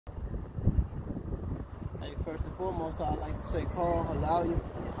Hey, first and foremost, I'd like to say, Paul, allow you.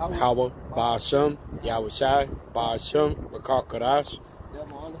 Yahweh, Ba'ashem, Yahushai, Ba'ashem, Rakar Kadash.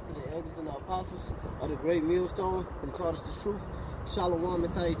 Devil honor to the elders and the apostles of the great millstone who taught us the truth. Shalom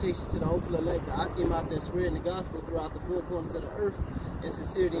and salutations to the hopeful elect. I came out there spreading the gospel throughout the four corners of the earth in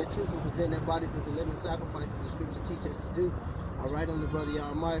sincerity and truth, and present their bodies as a living sacrifice as the scripture teach us to do. I write on the brother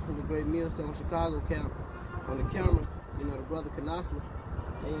Yarmaya from the great millstone Chicago camp. On the camera, the brother Kanasa.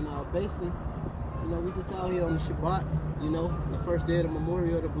 And basically, we just out here on the Shabbat, the first day of the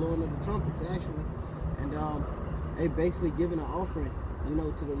memorial, the blowing of the trumpets, actually. And they basically giving an offering,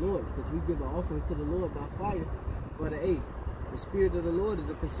 to the Lord, because we give an offering to the Lord by fire. But hey, the Spirit of the Lord is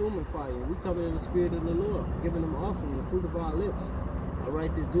a consuming fire. We coming in the Spirit of the Lord, giving them offering, the fruit of our lips. All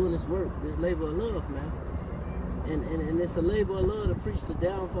right, doing this work, this labor of love, man. And it's a labor of love to preach the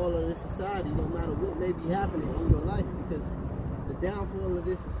downfall of this society, no matter what may be happening in your life, because the downfall of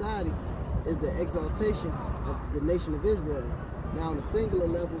this society is the exaltation of the nation of Israel. Now, on a singular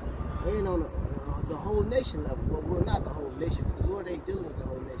level, ain't on the whole nation level. Well, not the whole nation, because the Lord ain't dealing with the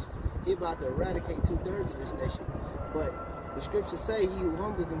whole nations. He's about to eradicate 2/3 of this nation. But the scriptures say he who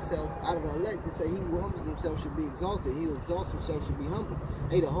humbles himself, out of the elect, they say he who humbles himself should be exalted. He who exalts himself should be humbled.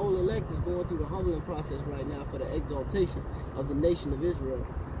 Hey, the whole elect is going through the humbling process right now for the exaltation of the nation of Israel.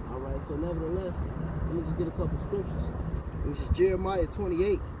 All right, so nevertheless, let me just get a couple scriptures. Which is Jeremiah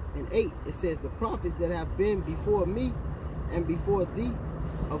 28:8. It says, the prophets that have been before me and before thee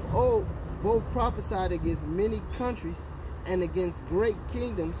of old, both prophesied against many countries and against great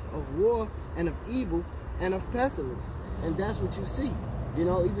kingdoms of war and of evil and of pestilence. And that's what you see.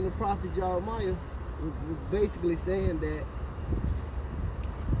 Even the prophet Jeremiah was basically saying that,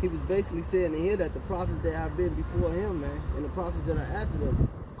 he was basically saying in here that the prophets that have been before him, man, and the prophets that are after them,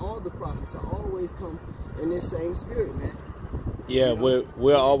 all the prophets are always come in this same spirit, man. Yeah,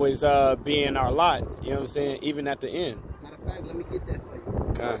 we'll always be in our lot, you know what I'm saying, even at the end. Matter of fact, let me get that for you.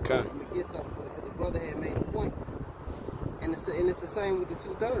 Okay. Let me get something for you, because the brother had made a point. And it's the same with the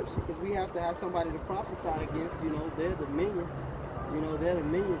 2/3, because we have to have somebody to prophesy against. They're the minions. They're the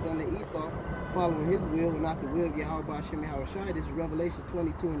minions under Esau, following his will and not the will of Yahweh Ba'ashem Yahushai. This is Revelation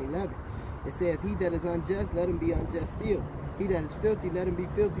 22:11. It says, he that is unjust, let him be unjust still. He that is filthy, let him be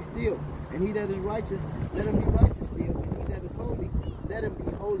filthy still. And he that is righteous, let him be righteous still. And he that is holy, let him be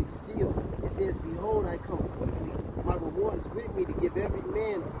holy still. It says, behold, I come quickly. My reward is with me to give every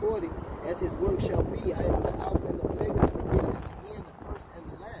man according as his work shall be. I am the Alpha and the Omega, the beginning and the end, the first and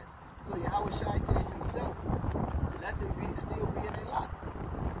the last. So Yahushai said himself, let them still be in their lot.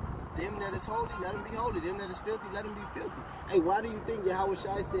 Them that is holy, let them be holy. Them that is filthy, let them be filthy. Hey, why do you think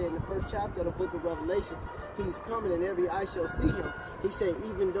Yahushai said in the first chapter of the book of Revelations, he's coming and every eye shall see him? He said,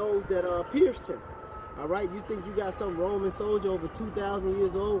 even those that pierced him. All right, you think you got some Roman soldier over 2,000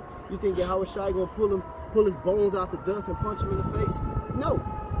 years old? You think Yahushai gonna pull his bones out the dust and punch him in the face? No,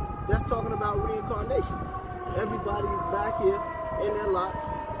 that's talking about reincarnation. Everybody is back here in their lots,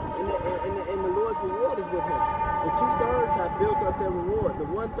 and the Lord's reward is with him. The 2/3 have built up their reward. The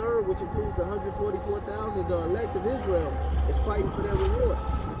 1/3, which includes the 144,000, the elect of Israel, is fighting for their reward.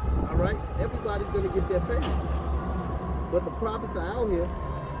 All right, everybody's gonna get their payment. But the prophets are out here,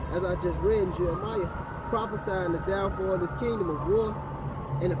 as I just read in Jeremiah, prophesying the downfall of this kingdom of war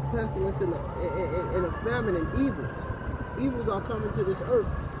and of pestilence and of famine and evils. Evils are coming to this earth,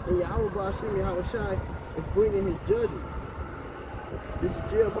 and Yahweh Ba'ashem Yahushai is bringing his judgment. This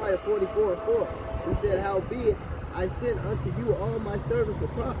is Jeremiah 44:4. He said, howbeit I sent unto you all my servants the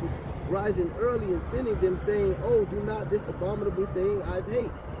prophets, rising early and sending them, saying, oh, do not this abominable thing I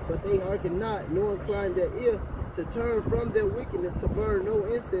hate. But they hearken not, nor incline their ear to turn from their wickedness, to burn no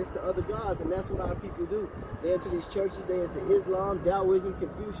incense to other gods. And that's what our people do. They're into these churches, they're into Islam, Taoism,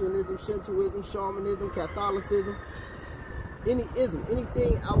 Confucianism, Shintoism, Shamanism, Catholicism, any ism,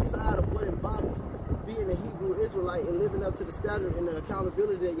 anything outside of what embodies being a Hebrew Israelite and living up to the standard and the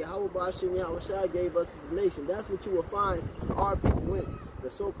accountability that Yahweh Ba'ashem Yahushai gave us as a nation. That's what you will find our people in. The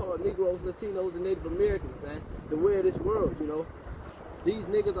so-called Negroes, Latinos, and Native Americans, man. The way of this world, These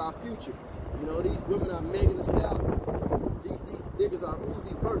niggas are future. These women are Megan Thee Stallion. These niggas are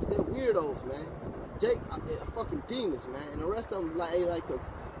Uzi Verts. They're weirdos, man. Jake are fucking demons, man. And the rest of them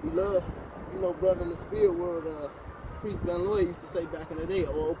we love, brother in the spirit world, Priest Ben Lloyd used to say back in the day,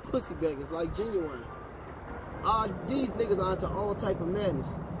 or pussy beggars like Genuine. These niggas are into all type of madness.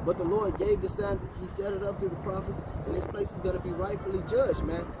 But the Lord gave the sign, he set it up through the prophets, and this place is going to be rightfully judged,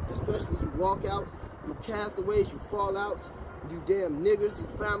 man. Especially you walkouts, you castaways, you fallouts, you damn niggers, you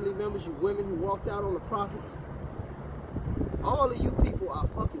family members, you women who walked out on the prophets. All of you people are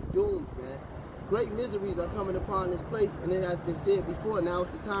fucking doomed, man. great miseries are coming upon this place, and it has been said before. Now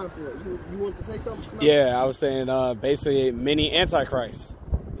it's the time for it. You want to say something? Yeah, I was saying basically many antichrists.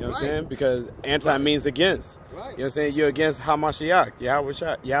 You know what I'm saying? Because anti means against. Right. You know what I'm saying? You're against Hamashiach,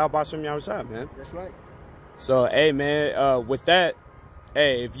 Yahweh, man. That's right. So, hey, man, with that,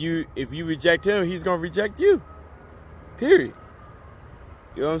 hey, if you reject him, he's going to reject you. Period.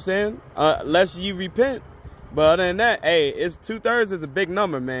 You know what I'm saying? Unless you repent. But other than that, hey, it's 2/3 is a big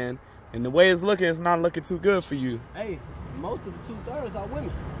number, man. And the way it's looking, it's not looking too good for you. Hey, most of the 2/3 are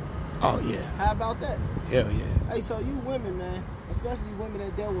women. Oh, yeah. How about that? Hell yeah. Hey, so you women, man, especially women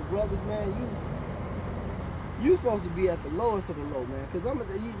that deal with brothers, man, you supposed to be at the lowest of the low, man. Because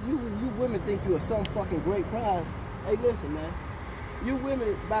you women think you are some fucking great prize. Hey, listen, man. You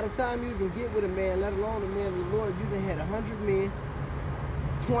women, by the time you even get with a man, let alone a man of the Lord, you done had 100 men,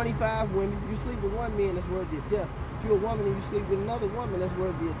 25 women. You sleep with one man, that's worthy of death. If you're a woman and you sleep with another woman, that's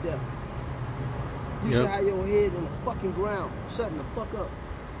worthy of death. You should have your head in the fucking ground, shutting the fuck up.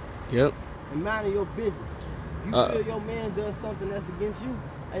 Yep. And minding your business. You feel your man does something that's against you,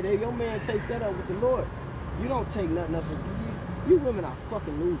 hey, your man takes that up with the Lord. You don't take nothing up with you. You women are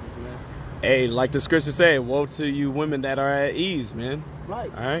fucking losers, man. Hey, like the scripture say, woe to you women that are at ease, man. Right.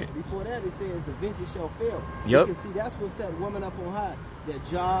 All right. Before that, it says the venture shall fail. Yep. You can see that's what set women up on high. Their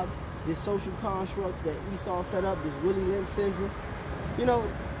jobs, their social constructs that Esau set up, this Willie Lynch syndrome. You know,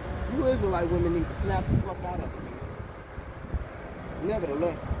 you Israelite women need to snap the fuck out of it.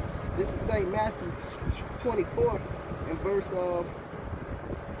 Nevertheless, this is St. Matthew 24 and verse 5.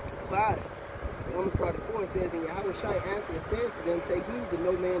 I'm going to start at 4. It says, and Yahweh answered and said to them, take heed that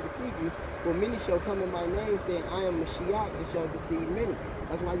no man deceive you, for many shall come in my name, saying, I am Mashiach, and shall deceive many.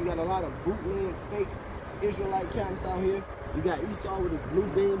 That's why you got a lot of bootleg, fake Israelite camps out here. You got Esau with his blue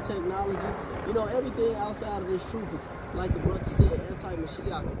beam technology. You know, everything outside of this truth is, like the brother said,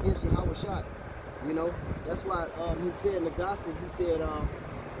 anti-Mashiach, against Yahweh. You know, that's why he said in the gospel, he said,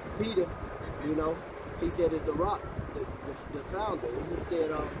 Peter, you know, he said it's the rock, the founder. And he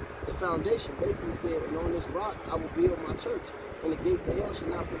said, the foundation, basically said, and on this rock I will build my church, and the gates of hell shall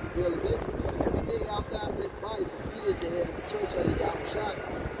not prevail against it. Everything outside of this body, he is the head of the church under Yahweh,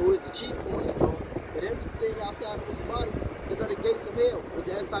 who is the chief cornerstone. But everything outside of this body is at the gates of hell. It's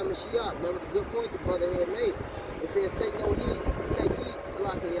anti-Mashiach. That was a good point the brother had made. It says, take no heed, take heed.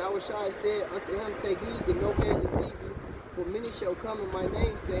 Salaki Yahweh said unto him, take heed that no man deceive you. For many shall come in my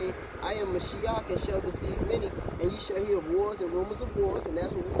name, saying, I am Mashiach, and shall deceive many. And ye shall hear of wars and rumors of wars, and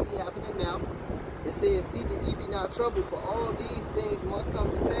that's what we see happening now. It says, see that ye be not troubled, for all these things must come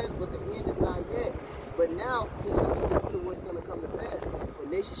to pass, but the end is not yet. But now he's going to get to what's going to come to pass. For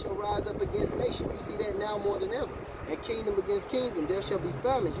nation shall rise up against nation. You see that now more than ever. And kingdom against kingdom. There shall be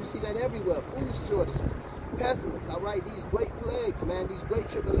famines. You see that everywhere. Food shortages, pestilence. I write these great plagues, man, these great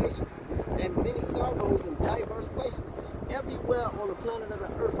tribulations, and many sorrows in diverse places. Everywhere on the planet of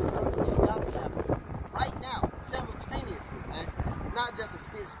the earth is something chaotic happening. Right now, simultaneously, man. Not just a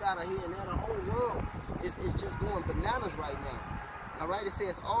spit spatter here and there. The whole world is just going bananas right now. All right, it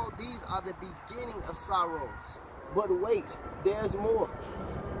says, all these are the beginning of sorrows. But wait, there's more.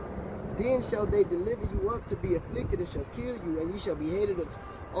 Then shall they deliver you up to be afflicted and shall kill you, and ye shall be hated of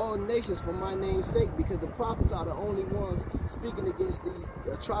all nations for my name's sake, because the prophets are the only ones speaking against these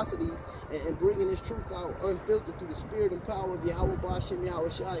atrocities and bringing this truth out unfiltered through the spirit and power of Yahweh Ba'ashem Yahweh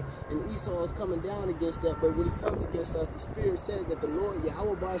Shai. And Esau is coming down against that, but when he comes against us, the spirit said that the Lord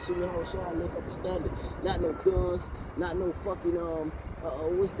Yahweh Ba'ashem Yahweh Shai lift up a standard. Not no guns, not no fucking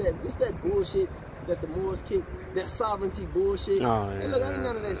what's that bullshit that the Moors kick, that sovereignty bullshit. Oh, yeah, hey, look, ain't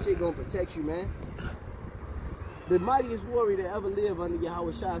none of that shit gonna protect you, man. The mightiest warrior that ever lived under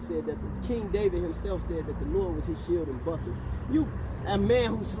Yahweh Shai said that King David himself said that the Lord was his shield and buckler. You, a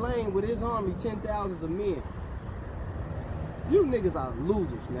man who slain with his army 10,000s of men. You niggas are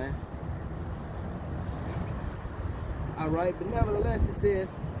losers, man. Alright, but nevertheless it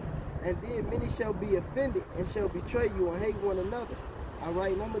says, and then many shall be offended and shall betray you and hate one another.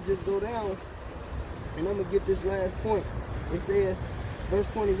 Alright, and I'm going to just go down and I'm going to get this last point. It says, verse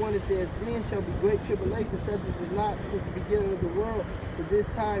 21, it says, then shall be great tribulation, such as was not since the beginning of the world to this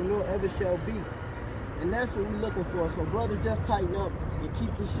time, nor ever shall be. And that's what we're looking for. So brothers, just tighten up and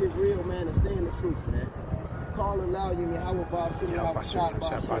keep this shit real, man, and stay in the truth, man. Call aloud, you mean, Yahweh Ba'ashem, Yahweh Shai,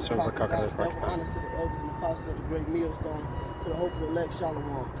 Ba'ashem, honest to the elders and apostles of the great millstone, to the hopeful elect,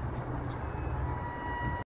 Shalom.